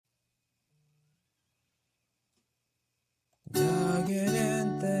and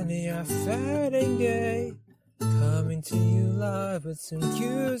Anthony are fat and gay, coming to you live with some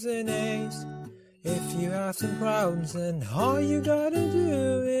Q's and A's. If you have some problems, then all you gotta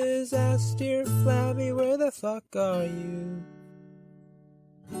do is ask dear Flabby, where the fuck are you?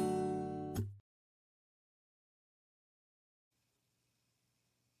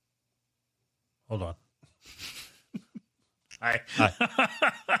 Hold on. Hi.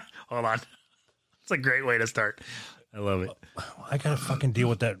 Hold on. It's a great way to start. I love it. I gotta fucking deal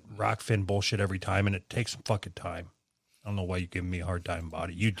with that Rockfin bullshit every time, and it takes some fucking time. I don't know why you're giving me a hard time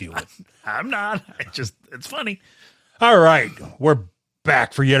about it. You deal with it. I'm not. It's funny. All right. We're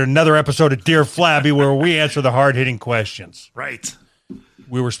back for yet another episode of Dear Flabby, where we answer the hard-hitting questions. Right.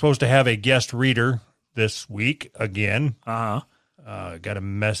 We were supposed to have a guest reader this week again. Uh-huh. Got a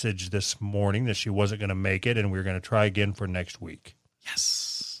message this morning that she wasn't going to make it, and we are going to try again for next week.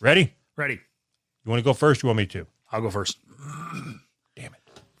 Yes. Ready? Ready. You want to go first? Or you want me to? I'll go first. Damn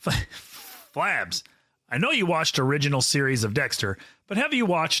it. Flabs, I know you watched original series of Dexter, but have you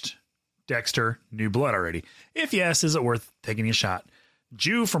watched Dexter New Blood already? If yes, is it worth taking a shot?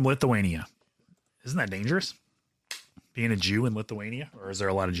 Jew from Lithuania. Isn't that dangerous? Being a Jew in Lithuania? Or is there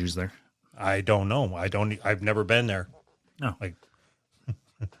a lot of Jews there? I don't know. I've never been there. No. Like,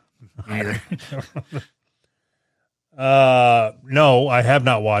 Either. no, I have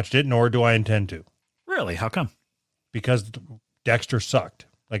not watched it, nor do I intend to. Really? How come? Because Dexter sucked.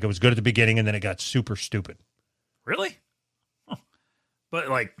 Like, it was good at the beginning, and then it got super stupid. Really? Oh. But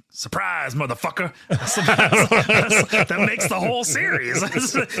like, surprise, motherfucker. That makes the whole series.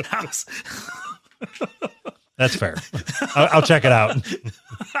 That's fair. I'll check it out.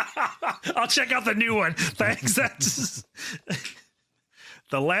 I'll check out the new one. Thanks.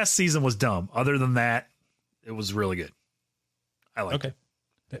 The last season was dumb. Other than that, it was really good. I like it.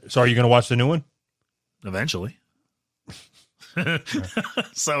 So are you going to watch the new one? Eventually.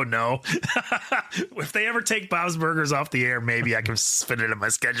 So no. If they ever take Bob's Burgers off the air, maybe I can fit it in my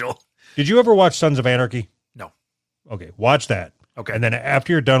schedule. Did you ever watch Sons of Anarchy? No. Okay, watch that. Okay. And then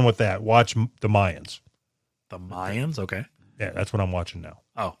after you're done with that, watch The Mayans. The Mayans? Okay. Yeah, that's what I'm watching now.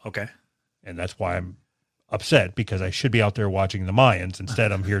 Oh, okay. And that's why I'm upset, because I should be out there watching The Mayans.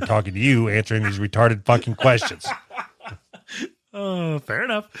 Instead, I'm here talking to you, answering these retarded fucking questions. Oh, fair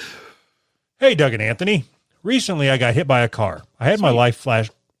enough. Hey, Doug and Anthony. Recently, I got hit by a car. I had my life flash.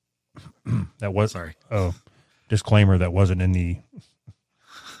 That was, Sorry. Oh, disclaimer, that wasn't in the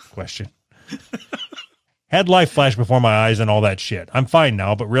question. Had life flash before my eyes and all that shit. I'm fine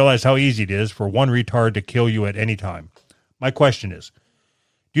now, but realize how easy it is for one retard to kill you at any time. My question is,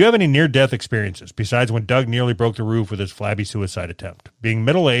 do you have any near-death experiences, besides when Doug nearly broke the roof with his flabby suicide attempt? Being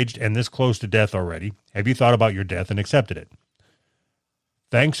middle-aged and this close to death already, have you thought about your death and accepted it?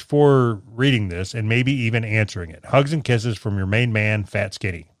 Thanks for reading this and maybe even answering it. Hugs and kisses from your main man, Fat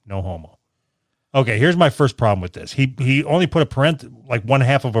Skinny. No homo. Okay, here's my first problem with this. He only put like one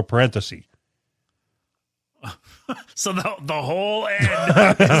half of a parenthesis. So the whole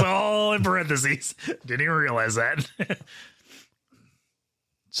end is all in parentheses. Didn't even realize that.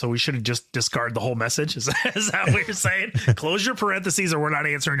 So we should just discard the whole message? Is that what you're saying? Close your parentheses or we're not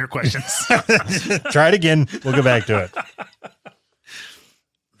answering your questions. Try it again. We'll go back to it.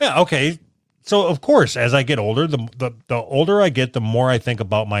 Yeah, okay. So, of course, as I get older, the older I get, the more I think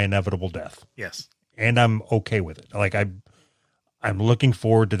about my inevitable death. Yes. And I'm okay with it. Like, I'm looking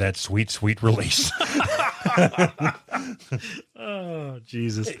forward to that sweet, sweet release. Oh,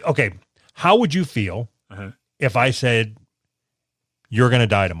 Jesus. Okay. How would you feel if I said, you're going to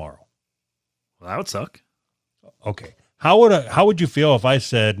die tomorrow? Well, that would suck. Okay. How would you feel if I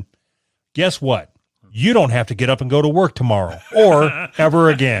said, guess what? You don't have to get up and go to work tomorrow or ever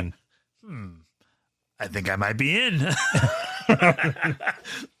again. I think I might be in.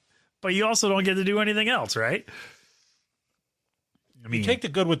 But you also don't get to do anything else, right? I mean, you take the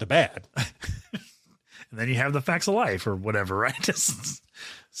good with the bad. And then you have the facts of life or whatever, right?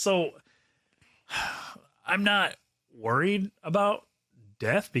 So I'm not worried about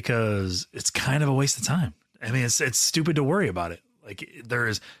death because it's kind of a waste of time. I mean, it's stupid to worry about it. Like, there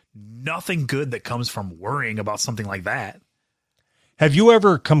is nothing good that comes from worrying about something like that. Have you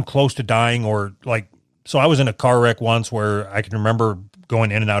ever come close to dying or like, so I was in a car wreck once where I can remember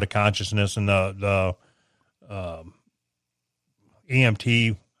going in and out of consciousness, and the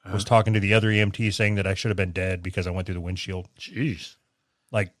EMT was talking to the other EMT saying that I should have been dead because I went through the windshield. Jeez.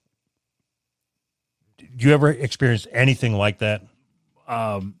 Like, do you ever experience anything like that?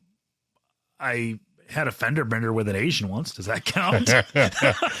 I had a fender bender with an Asian once. Does that count?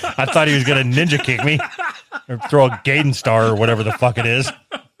 I thought he was going to ninja kick me or throw a Gaiden star or whatever the fuck it is.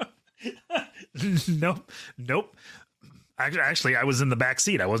 Nope. Actually, I was in the back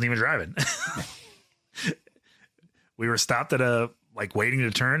seat. I wasn't even driving. We were stopped at waiting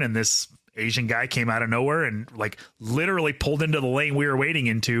to turn, and this Asian guy came out of nowhere and like literally pulled into the lane we were waiting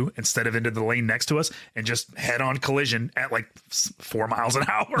into instead of into the lane next to us, and just head on collision at like 4 miles an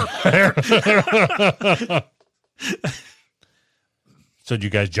hour. So did you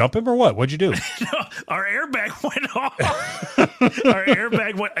guys jump him or what? What'd you do? Our airbag went off.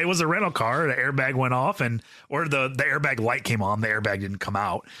 It was a rental car. The airbag went off, or the airbag light came on. The airbag didn't come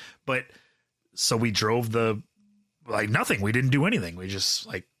out. But so we drove nothing. We didn't do anything. We just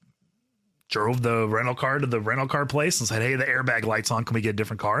drove the rental car to the rental car place and said, hey, the airbag light's on. Can we get a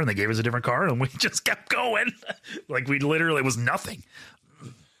different car? And they gave us a different car, and we just kept going. We literally, it was nothing.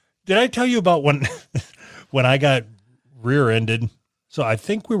 Did I tell you about when I got rear-ended? So I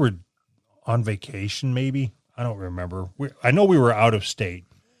think we were on vacation, maybe. I don't remember. I know we were out of state,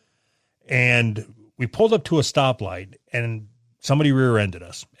 and we pulled up to a stoplight, and somebody rear-ended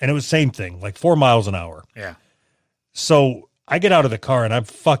us, and it was the same thing, like 4 miles an hour. Yeah. So I get out of the car, and I'm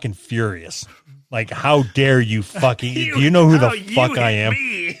fucking furious. Like, how dare you fucking, do you know who the fuck I am?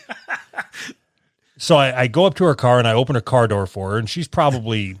 So I go up to her car, and I open her car door for her, and she's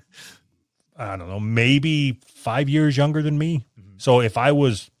probably, I don't know, maybe 5 years younger than me. So if I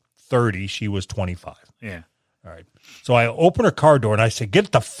was 30, she was 25. Yeah. All right. So I open her car door and I said,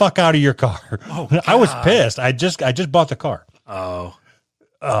 get the fuck out of your car. Oh, I was pissed. I just bought the car. Oh.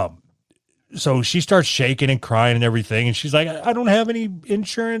 So she starts shaking and crying and everything. And she's like, I don't have any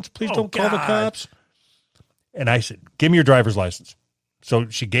insurance. Please don't call the cops. And I said, give me your driver's license. So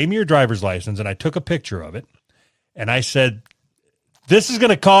she gave me your driver's license, and I took a picture of it. And I said, this is going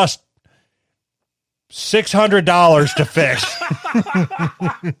to cost $600 to fix.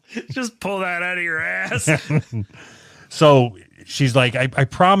 Just pull that out of your ass. So she's like, I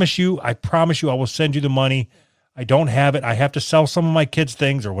promise you, I will send you the money. I don't have it. I have to sell some of my kids'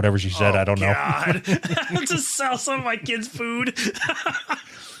 things or whatever she said. I don't know. To sell some of my kids' food.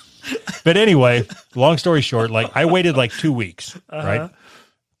 But anyway, long story short, I waited 2 weeks, right?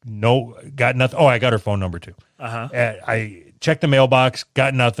 No, got nothing. Oh, I got her phone number too. I checked the mailbox,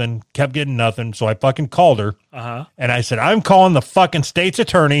 got nothing, kept getting nothing. So I fucking called her, and I said, I'm calling the fucking state's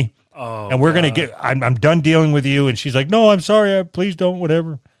attorney, and we're going to I'm done dealing with you. And she's like, no, I'm sorry. Please don't,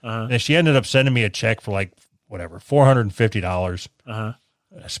 whatever. And she ended up sending me a check for $450.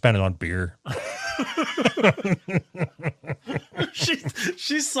 I spent it on beer.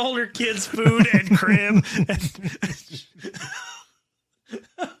 She sold her kids food and crib.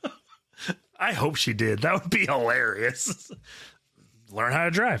 I hope she did. That would be hilarious. Learn how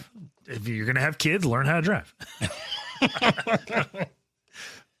to drive. If you're going to have kids, learn how to drive.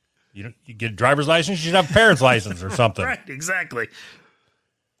 You get a driver's license, you should have a parent's license or something. Right, exactly.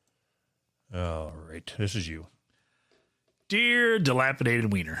 All right, this is you. Dear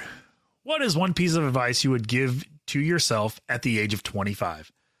dilapidated wiener, what is one piece of advice you would give to yourself at the age of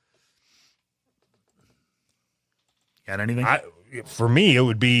 25? Got anything? For me, it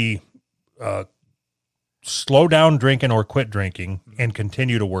would be slow down drinking or quit drinking and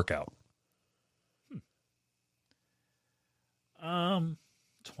continue to work out.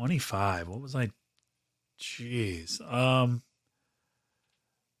 25. What was I? Jeez.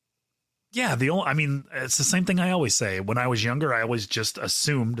 Yeah, it's the same thing I always say. When I was younger, I always just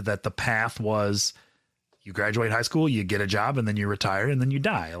assumed that the path was you graduate high school, you get a job, and then you retire, and then you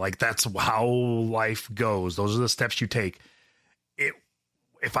die. That's how life goes. Those are the steps you take.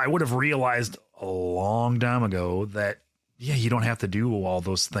 If I would have realized a long time ago that, yeah, you don't have to do all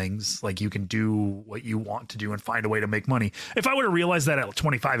those things. You can do what you want to do and find a way to make money. If I would have realized that at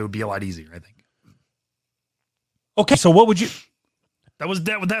 25, it would be a lot easier, I think. Okay, so what would you...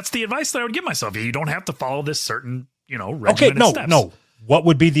 That's the advice that I would give myself. You don't have to follow this certain, regimen of steps. No. What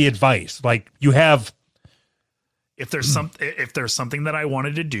would be the advice? You have... If there's something that I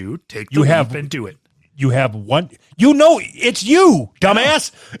wanted to do, take the leap and do it. You have one, it's you,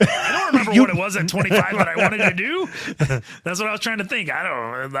 dumbass. I don't remember what it was at 25 that I wanted to do. That's what I was trying to think.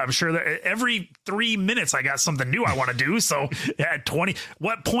 I'm sure that every 3 minutes I got something new I want to do. So at 20,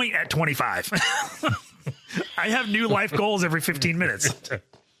 what point at 25? I have new life goals every 15 minutes.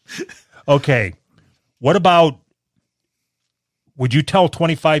 Okay. What about, would you tell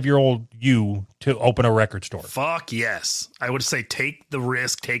 25-year-old you to open a record store? Fuck yes. I would say take the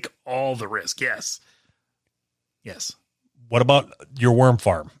risk, take all the risk. Yes. Yes. What about your worm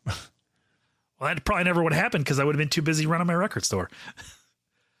farm? Well, that probably never would happen because I would have been too busy running my record store.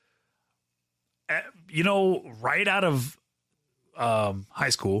 Right out of high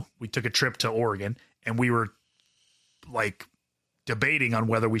school, we took a trip to Oregon, and we were debating on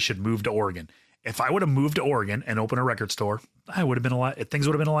whether we should move to Oregon. If I would have moved to Oregon and opened a record store, things would have been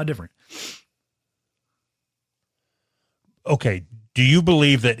a lot different. Okay. Do you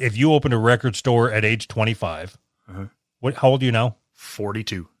believe that if you opened a record store at age 25, how old are you now?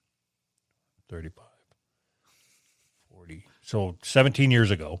 42. 35. 40. So 17 years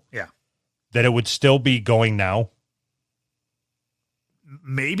ago. Yeah. That it would still be going now?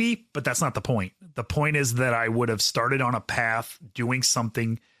 Maybe, but that's not the point. The point is that I would have started on a path doing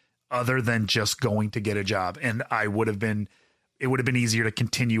something other than just going to get a job. And it would have been easier to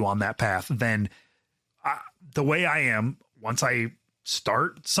continue on that path than the way I am. Once I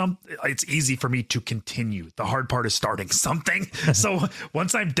start it's easy for me to continue. The hard part is starting something. So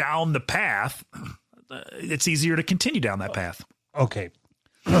once I'm down the path, it's easier to continue down that path. Okay.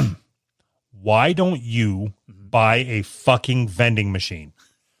 Why don't you buy a fucking vending machine?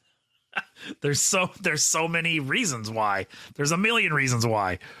 There's so many reasons why. There's a million reasons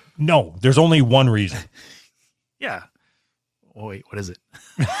why. No, there's only one reason. Yeah. Oh, wait, what is it?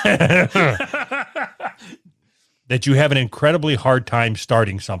 That you have an incredibly hard time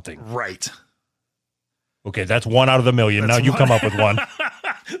starting something. Right. Okay, that's one out of the million. Now you come up with one.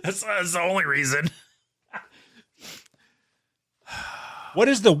 That's the only reason. What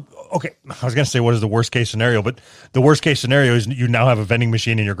is the worst case scenario, but the worst case scenario is you now have a vending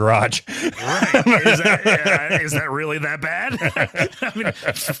machine in your garage. Right. Is that really that bad? I mean,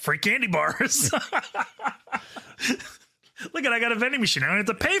 free candy bars. Look I got a vending machine. I don't have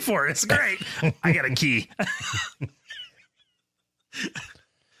to pay for it. It's great. I got a key.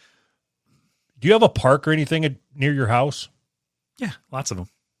 Do you have a park or anything near your house? Yeah, lots of them.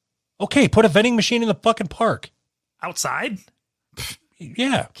 Okay, put a vending machine in the fucking park. Outside?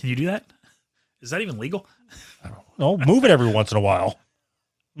 Yeah. Can you do that? Is that even legal? I don't know. Move it every once in a while.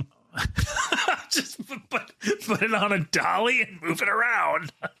 Just put it on a dolly and move it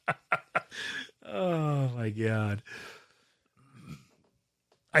around. Oh my God.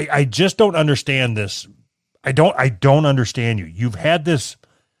 I just don't understand this. I don't understand you. You've had this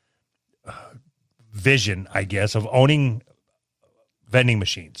vision, I guess, of owning vending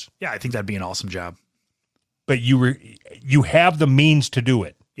machines. Yeah, I think that'd be an awesome job. But you have the means to do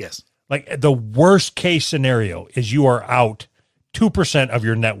it. Yes. Like the worst case scenario is you are out 2% of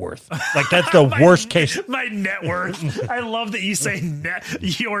your net worth. Like that's the worst case. My net worth. I love that you say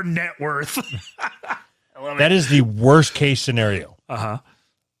your net worth. I love that is the worst case scenario. Uh-huh.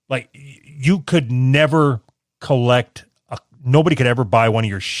 Like you could never collect nobody could ever buy one of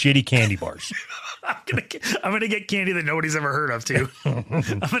your shitty candy bars. I'm gonna get candy that nobody's ever heard of too.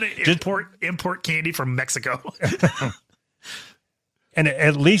 I'm gonna import candy from Mexico. And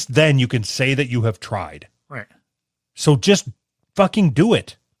at least then you can say that you have tried. Right. So just fucking do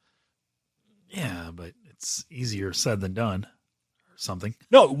it. Yeah, but it's easier said than done or something.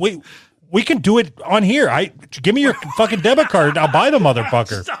 No, we can do it on here. Give me your fucking debit card. I'll buy the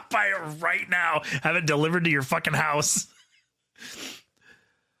motherfucker. Stop by it right now. Have it delivered to your fucking house.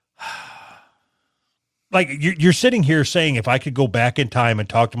 Like you're sitting here saying, if I could go back in time and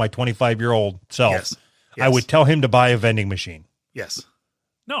talk to my 25-year-old self, Yes. I would tell him to buy a vending machine. Yes.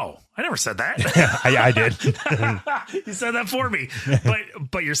 No, I never said that. I did. You said that for me.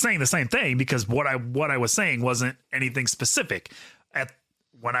 But you're saying the same thing because what I was saying wasn't anything specific.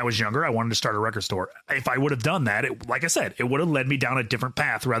 When I was younger, I wanted to start a record store. If I would have done that, like I said, it would have led me down a different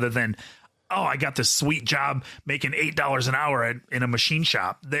path rather than, oh, I got this sweet job making $8 an hour in a machine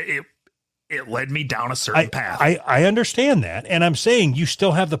shop. It led me down a certain path. I understand that. And I'm saying you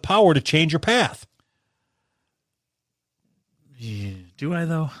still have the power to change your path. Yeah, do I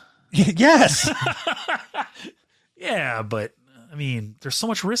though? Yes. Yeah, but I mean, there's so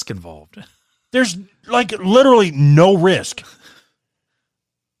much risk involved. There's like literally no risk.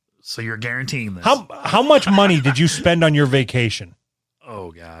 So you're guaranteeing this. How much money did you spend on your vacation?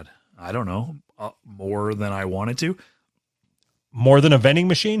 Oh God. I don't know. More than I wanted to. More than a vending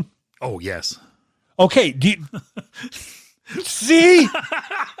machine? Oh, yes. Okay. See?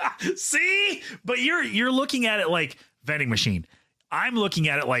 See? But you're looking at it like vending machine. I'm looking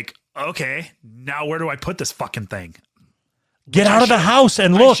at it like, okay, now where do I put this fucking thing? Get out of the house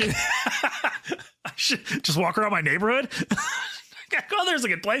and look. I should just walk around my neighborhood. Oh, there's a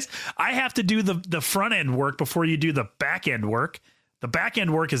good place. I have to do the front end work before you do the back end work. The back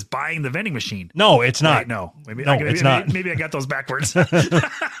end work is buying the vending machine. No, it's not. Wait, no, it's not. Maybe I got those backwards.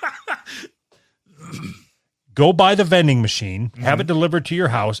 Go buy the vending machine, have it delivered to your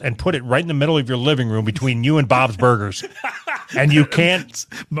house, and put it right in the middle of your living room between you and Bob's Burgers. And you can't...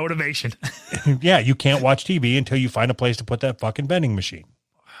 Motivation. Yeah, you can't watch TV until you find a place to put that fucking vending machine.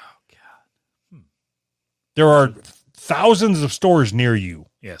 Oh, God. There are thousands of stores near you.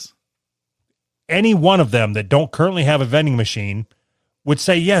 Yes. Any one of them that don't currently have a vending machine would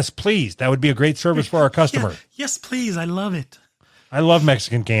say, yes, please. That would be a great service for our customer. Yeah. Yes, please. I love it. I love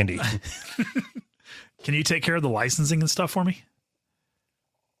Mexican candy. Can you take care of the licensing and stuff for me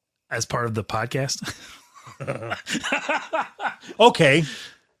as part of the podcast? Okay.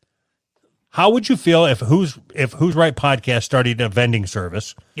 How would you feel if Who's Right podcast started a vending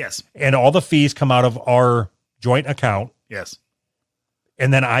service Yes. and all the fees come out of our joint account, Yes.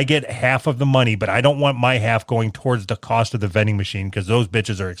 and then I get half of the money, but I don't want my half going towards the cost of the vending machine because those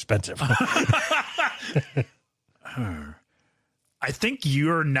bitches are expensive. I think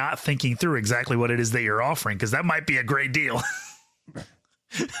you're not thinking through exactly what it is that you're offering, because that might be a great deal.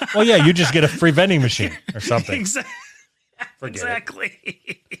 Well, yeah, you just get a free vending machine or something. Exactly.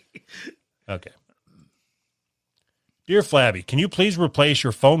 Okay. Dear Flabby, can you please replace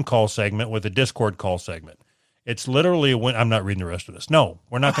your phone call segment with a Discord call segment? It's literally when I'm not reading the rest of this. No,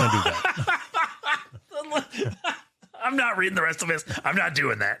 we're not going to do that. I'm not reading the rest of this. I'm not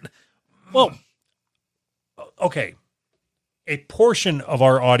doing that. Well, okay. A portion of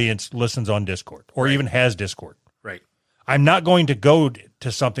our audience listens on Discord or even has Discord. Right. I'm not going to go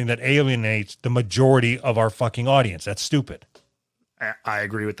to something that alienates the majority of our fucking audience. That's stupid. I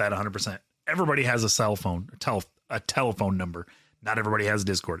agree with that 100%. Everybody has a cell phone, a telephone number. Not everybody has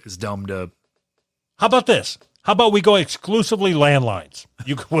Discord. It's dumb to. How about this? How about we go exclusively landlines?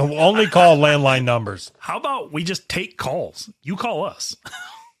 You will only call landline numbers. How about we just take calls? You call us.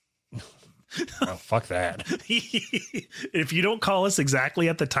 Oh, fuck that. If you don't call us exactly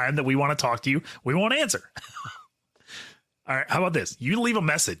at the time that we want to talk to you, we won't answer. All right. How about this? You leave a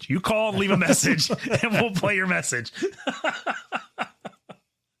message. You call and leave a message, and we'll play your message.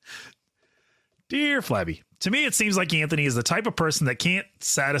 Dear Flabby, to me, it seems like Anthony is the type of person that can't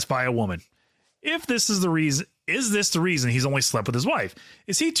satisfy a woman. If this is the reason, is this the reason he's only slept with his wife?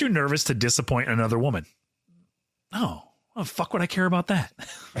 Is he too nervous to disappoint another woman? No. Oh, fuck would I care about that?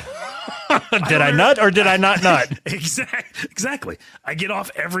 Did I nut or did I not nut? Exactly. I get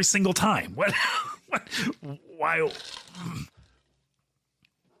off every single time. What? Why?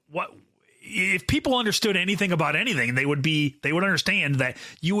 What? If people understood anything about anything, they would understand that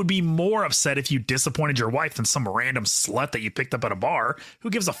you would be more upset if you disappointed your wife than some random slut that you picked up at a bar. Who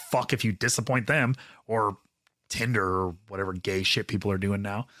gives a fuck if you disappoint them, or Tinder or whatever gay shit people are doing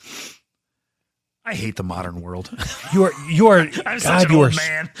now? I hate the modern world. You are. I'm such an old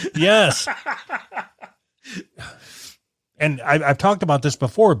man. Yes. And I've talked about this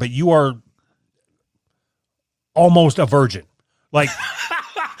before, but you are almost a virgin. Like.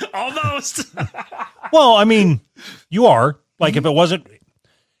 Almost. Well, I mean, you are. Like, if it wasn't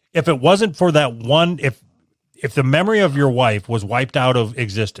for that one, if the memory of your wife was wiped out of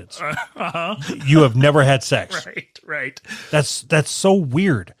existence, you have never had sex. Right. That's so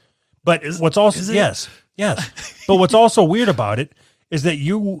weird. But what's also yes. But what's also weird about it is that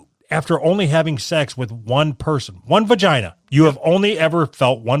you, after only having sex with one person, one vagina, you have only ever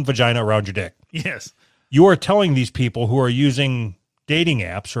felt one vagina around your dick. Yes. You are telling these people who are using dating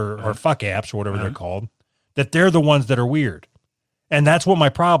apps or fuck apps or whatever they're called, that they're the ones that are weird. And that's what my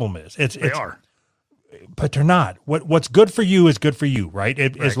problem is. They are. But they're not. What's good for you is good for you, right?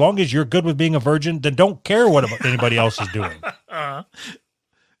 As long as you're good with being a virgin, then don't care what anybody else is doing.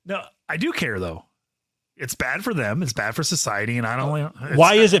 No, I do care, though. It's bad for them. It's bad for society. And I don't.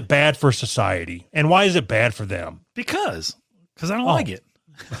 Why is it bad for society? And why is it bad for them? Because I don't like it.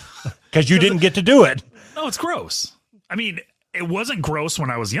 Because you didn't get to do it. No, it's gross. I mean, it wasn't gross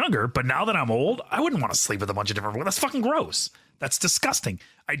when I was younger, but now that I'm old, I wouldn't want to sleep with a bunch of different women. That's fucking gross. That's disgusting.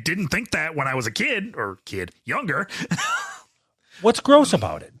 I didn't think that when I was a younger. What's gross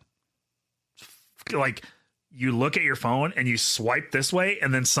about it? Like, you look at your phone and you swipe this way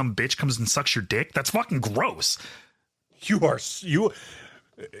and then some bitch comes and sucks your dick. That's fucking gross.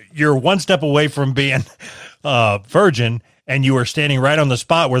 You're one step away from being virgin, and you are standing right on the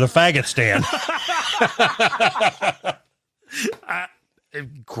spot where the faggots stand.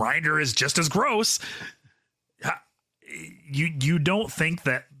 Grinder is just as gross. You don't think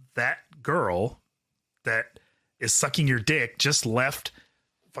that girl that is sucking your dick just left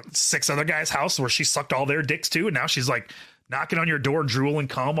fucking 6 other guys' house where she sucked all their dicks too, and now she's like knocking on your door, drool and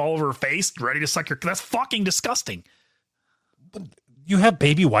cum all over her face, ready to suck your. That's fucking disgusting. You have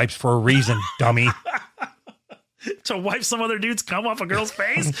baby wipes for a reason, dummy. To wipe some other dude's cum off a girl's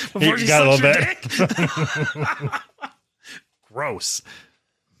face before she sucks your dick. Gross.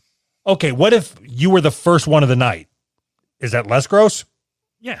 Okay, what if you were the first one of the night? Is that less gross?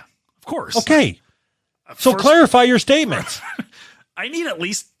 Yeah, of course. Okay. So clarify your statements. I need at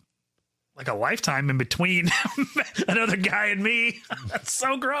least like a lifetime in between another guy and me. That's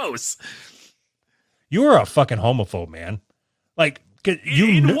so gross. You are a fucking homophobe, man. Like,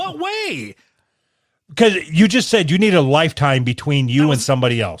 In what way? Because you just said you need a lifetime between you and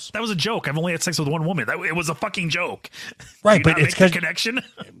somebody else. That was a joke. I've only had sex with one woman. It was a fucking joke. Right, but it's because connection.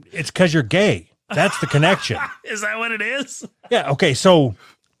 It's because you're gay. That's the connection. Is that what it is? Yeah. Okay. So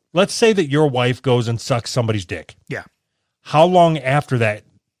let's say that your wife goes and sucks somebody's dick. Yeah. How long after that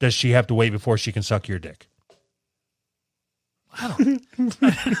does she have to wait before she can suck your dick? I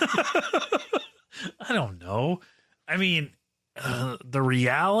don't know. I mean, the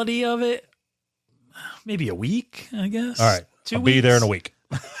reality of it, maybe a week, I guess. All right. 2 I'll weeks. be there in a week.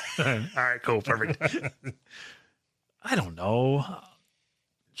 All right, cool. Perfect. I don't know.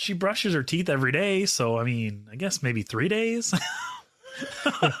 She brushes her teeth every day. So, I mean, I guess maybe 3 days.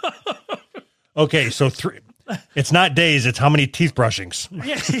 Okay. So it's not days. It's how many teeth brushings.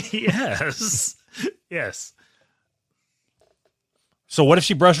 Yes. Yes. So what if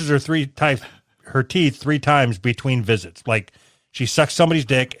she brushes her teeth 3 times between visits? Like she sucks somebody's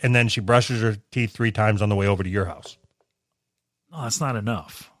dick and then she brushes her teeth 3 times on the way over to your house. No, that's not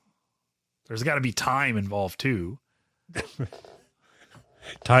enough. There's got to be time involved too.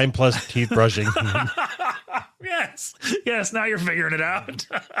 Time plus teeth brushing. Yes. Yes. Now you're figuring it out.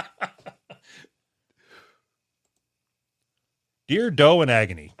 Dear Doe and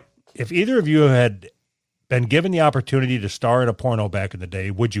Agony, if either of you had been given the opportunity to star in a porno back in the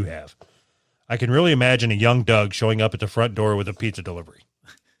day, would you have? I can really imagine a young Doug showing up at the front door with a pizza delivery.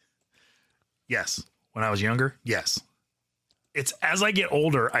 Yes. When I was younger. Yes. It's as I get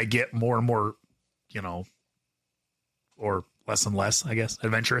older, I get more and more, or less and less, I guess,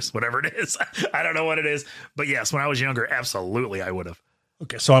 adventurous, whatever it is. I don't know what it is. But yes, when I was younger, absolutely, I would have.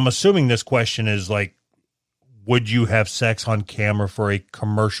 Okay, so I'm assuming this question is like, would you have sex on camera for a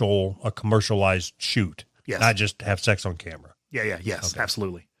commercialized shoot? Yes. Not just have sex on camera. Yeah. Yes, Okay.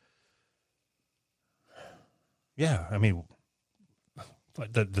 absolutely. Yeah, I mean,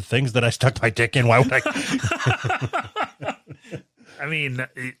 the things that I stuck my dick in, why would I? I mean,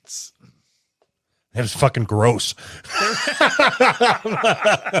 it was fucking gross.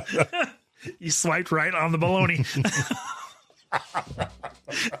 You swiped right on the baloney.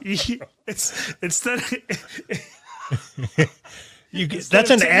 It's instead. That's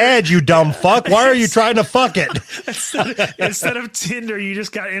an ad, you dumb fuck. Why are you trying to fuck it? Instead of Tinder, you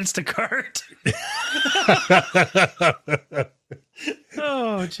just got Instacart.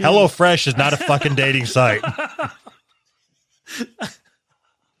 Oh, geez. HelloFresh is not a fucking dating site.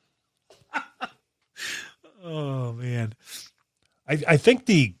 Oh, man. I think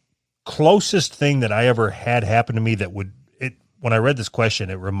the closest thing that I ever had happen to me that when I read this question,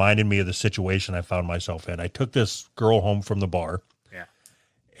 it reminded me of the situation I found myself in. I took this girl home from the bar. Yeah.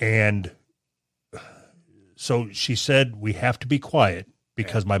 And so she said, we have to be quiet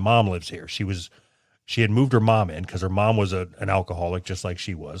because my mom lives here. She had moved her mom in because her mom was an alcoholic, just like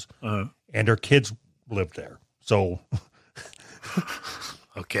she was. Uh-huh. And her kids lived there. So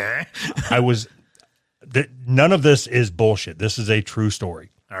Okay. none of this is bullshit. This is a true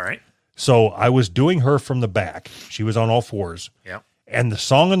story. All right. So I was doing her from the back. She was on all fours. Yeah. And the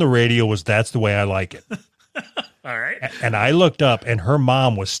song on the radio was That's the Way I Like It. All right. And I looked up and her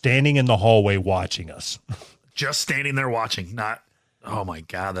mom was standing in the hallway watching us. Just standing there watching, not, oh my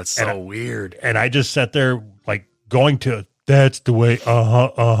God, that's so weird. And I just sat there like going to, that's the way,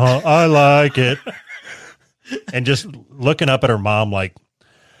 I like it. And just looking up at her mom like,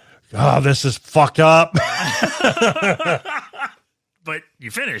 oh, this is fucked up. But you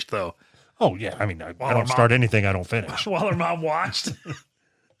finished though. Oh yeah. I mean, I While her don't start anything I don't finish. While her mom watched.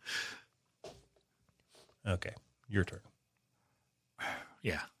 Okay. Your turn.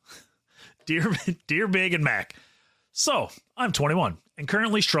 Yeah. Dear Big and Mac. So I'm 21 and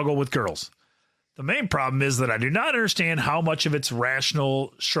currently struggle with girls. The main problem is that I do not understand how much of it's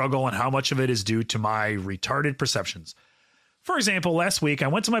rational struggle and how much of it is due to my retarded perceptions. For example, last week I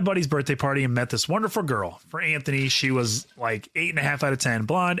went to my buddy's birthday party and met this wonderful girl. For Anthony, she was like 8.5 out of 10,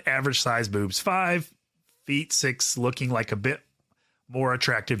 blonde, average size, boobs 5 feet 6, looking like a bit more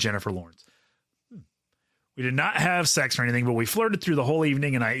attractive Jennifer Lawrence. We did not have sex or anything, but we flirted through the whole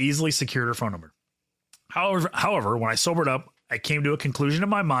evening and I easily secured her phone number. However, when I sobered up, I came to a conclusion in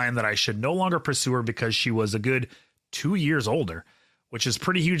my mind that I should no longer pursue her because she was a good 2 years older, which is a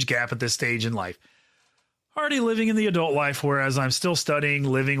pretty huge gap at this stage in life. Already living in the adult life, whereas I'm still studying,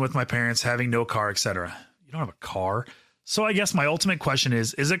 living with my parents, having no car, etc. You don't have a car. So I guess my ultimate question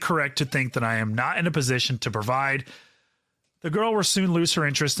is it correct to think that I am not in a position to provide? The girl will soon lose her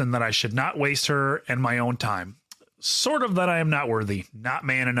interest and that I should not waste her and my own time. sort of that I am not worthy, not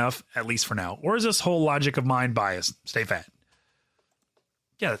man enough, at least for now? Or is this whole logic of mine biased? Stay fat.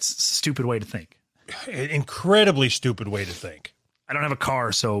 Yeah, that's a stupid way to think. An incredibly stupid way to think. I don't have a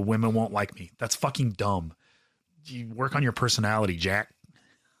car, so women won't like me. That's fucking dumb. You work on your personality, Jack.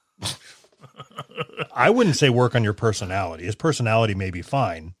 I wouldn't say work on your personality. His personality may be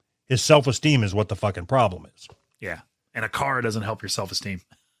fine. His self-esteem is what the fucking problem is. Yeah. And a car doesn't help your self-esteem.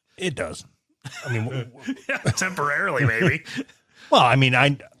 It does. I mean, Yeah, temporarily, maybe. well, I mean,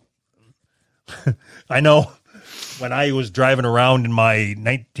 I know when I was driving around in my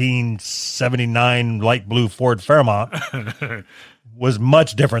 1979 light blue Ford Fairmont was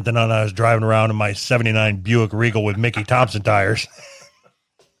much different than when I was driving around in my 79 Buick Regal with Mickey Thompson tires.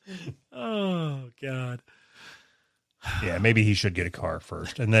 Oh, God. Yeah, maybe he should get a car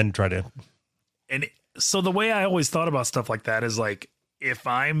first and then try to. And so the way I always thought about stuff like that is like, if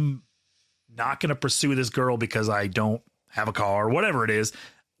I'm not going to pursue this girl because I don't have a car or whatever it is,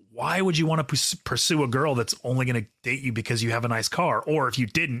 why would you want to pursue a girl that's only going to date you because you have a nice car? Or if you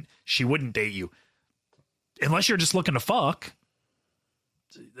didn't, she wouldn't date you. Unless you're just looking to fuck.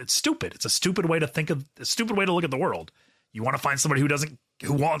 It's stupid. It's a stupid way to a stupid way to look at the world. You want to find somebody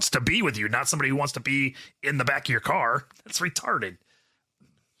who wants to be with you, not somebody who wants to be in the back of your car. That's retarded.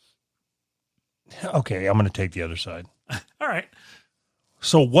 Okay, I'm going to take the other side. All right.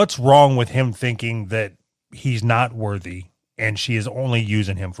 So what's wrong with him thinking that he's not worthy and she is only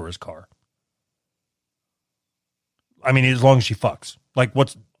using him for his car? I mean, as long as she fucks. Like,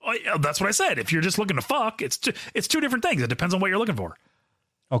 what's... Oh, yeah, that's what I said. If you're just looking to fuck, it's two different things. It depends on what you're looking for.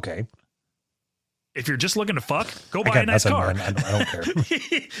 Okay. If you're just looking to fuck, go buy a nice car. I don't care.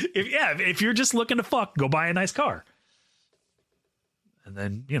 if you're just looking to fuck, go buy a nice car. And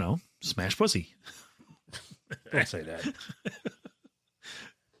then, smash pussy. Don't say that.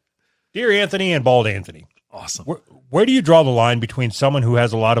 Dear Anthony and Bald Anthony. Awesome. Where do you draw the line between someone who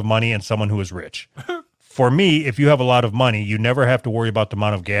has a lot of money and someone who is rich? For me, if you have a lot of money, you never have to worry about the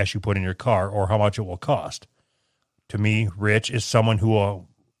amount of gas you put in your car or how much it will cost. To me, rich is someone who will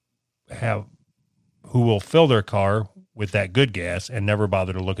fill their car with that good gas and never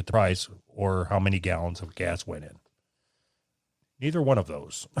bother to look at the price or how many gallons of gas went in. Neither one of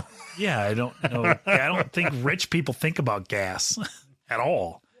those. Yeah, I don't know. I don't think rich people think about gas at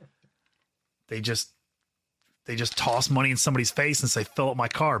all. They just toss money in somebody's face and say, "Fill up my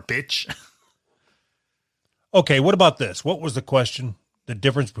car, bitch." Okay, what about this? What was the question? The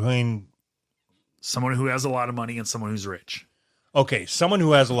difference between... Someone who has a lot of money and someone who's rich. Okay, someone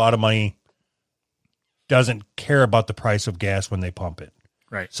who has a lot of money doesn't care about the price of gas when they pump it.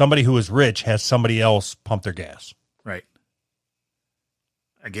 Right. Somebody who is rich has somebody else pump their gas. Right.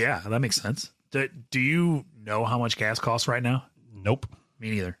 Yeah, that makes sense. Do you know how much gas costs right now? Nope. Me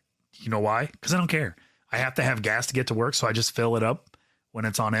neither. You know why? Because I don't care. I have to have gas to get to work, so I just fill it up when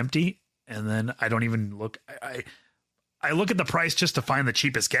it's on empty, and then I don't even look. I look at the price just to find the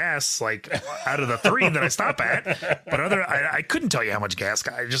cheapest gas, like out of the three that I stop at. But I couldn't tell you how much gas.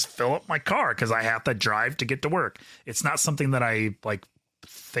 I just fill up my car because I have to drive to get to work. It's not something that I like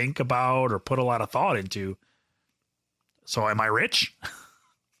think about or put a lot of thought into. So am I rich?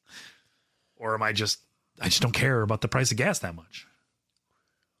 Or am I just don't care about the price of gas that much.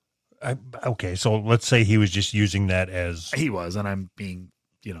 Okay, so let's say he was just using that as... He was, and I'm being,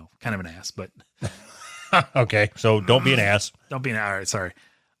 kind of an ass, but... Okay, so don't be an ass. Don't be an ass. All right, sorry.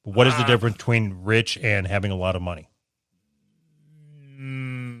 What is the difference between rich and having a lot of money?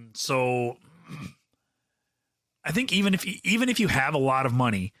 So I think even if you have a lot of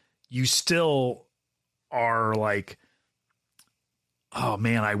money, you still are like, oh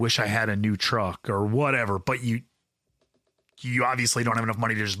man, I wish I had a new truck or whatever, but you obviously don't have enough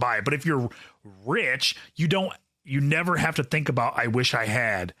money to just buy it. But if you're rich, you never have to think about, I wish I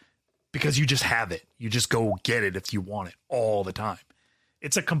had, because you just have it. You just go get it if you want it all the time.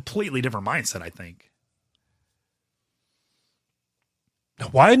 It's a completely different mindset, I think.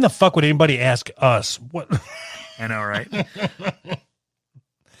 Why in the fuck would anybody ask us? What? I know, right?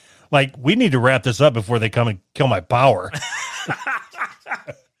 Like, we need to wrap this up before they come and kill my power.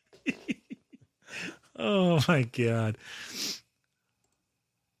 Oh my God.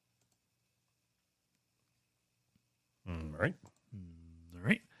 All right. All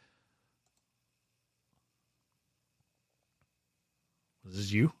right. Is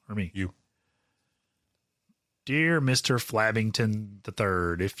this you or me? You. Dear Mr. Flabbington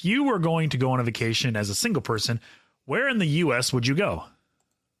III, if you were going to go on a vacation as a single person, where in the U.S. would you go?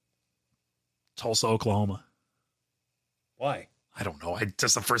 Tulsa, Oklahoma. Why? I don't know.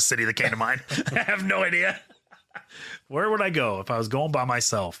 Just the first city that came to mind. I have no idea. Where would I go if I was going by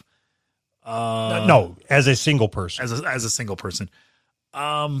myself? No, as a single person. As a single person.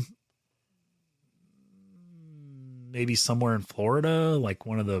 Maybe somewhere in Florida, like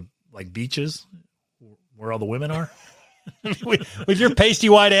one of the beaches where all the women are. With your pasty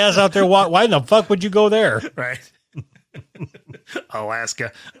white ass out there, why in the fuck would you go there? Right.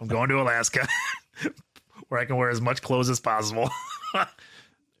 Alaska. I'm going to Alaska where I can wear as much clothes as possible.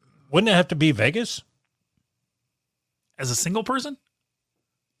 Wouldn't it have to be Vegas? As a single person?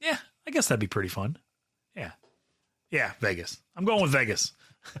 Yeah, I guess that'd be pretty fun. Yeah. Yeah, Vegas. I'm going with Vegas.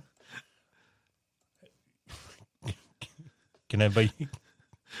 Can I be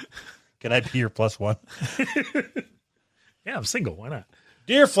your plus one? Yeah, I'm single. Why not?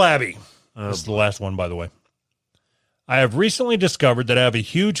 Dear Flabby, this is the last one, by the way. I have recently discovered that I have a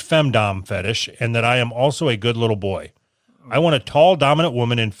huge femdom fetish and that I am also a good little boy. I want a tall, dominant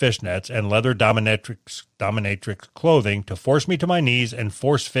woman in fishnets and leather dominatrix clothing to force me to my knees and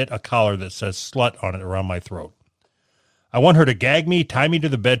force fit a collar that says slut on it around my throat. I want her to gag me, tie me to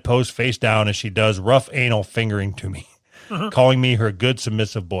the bedpost face down as she does rough anal fingering to me, calling me her good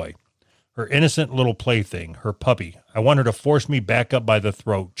submissive boy, her innocent little plaything, her puppy. I want her to force me back up by the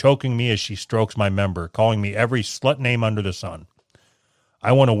throat, choking me as she strokes my member, calling me every slut name under the sun.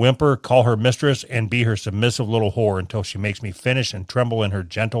 I want to whimper, call her mistress, and be her submissive little whore until she makes me finish and tremble in her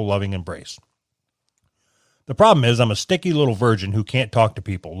gentle, loving embrace. The problem is I'm a sticky little virgin who can't talk to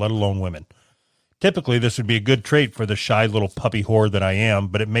people, let alone women. Typically, this would be a good trait for the shy little puppy whore that I am,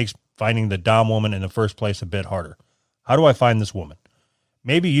 but it makes finding the dom woman in the first place a bit harder. How do I find this woman?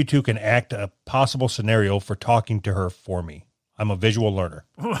 Maybe you two can act a possible scenario for talking to her for me. I'm a visual learner.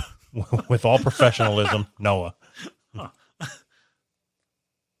 With all professionalism, Noah.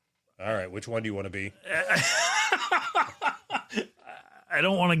 All right, which one do you want to be? I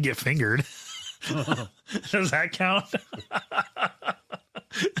don't want to get fingered. Does that count?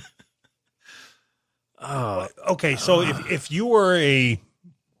 Okay, so if you were a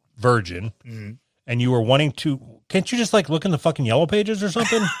virgin and you were wanting to, can't you just like look in the fucking yellow pages or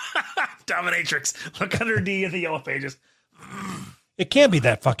something? Dominatrix. Look under D in the yellow pages. It can't be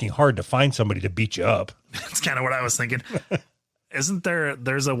that fucking hard to find somebody to beat you up. That's kind of what I was thinking. Isn't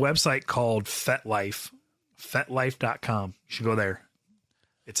there's a website called FetLife, fetlife.com. You should go there.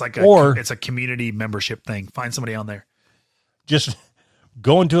 It's like it's a community membership thing. Find somebody on there. Just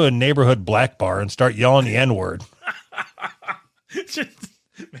go into a neighborhood black bar and start yelling the N-word. just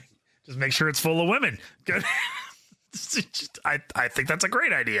make sure it's full of women. Good. I think that's a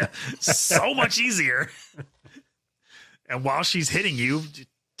great idea. So much easier. And while she's hitting you,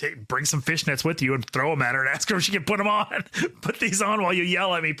 bring some fishnets with you and throw them at her and ask her if she can put them on. Put these on while you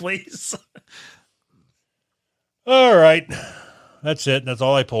yell at me, please. All right. That's it. That's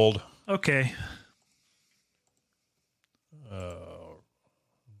all I pulled. Okay.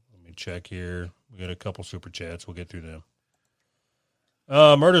 Let me check here. We got a couple super chats. We'll get through them.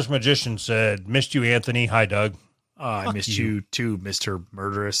 Murderous Magician said, missed you, Anthony. Hi, Doug. I missed you too, Mr.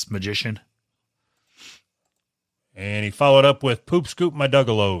 Murderous Magician. And he followed up with Poop Scoop my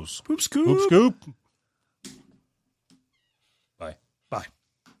Duggalos. Poop Scoop. Poop Scoop. Bye. Bye.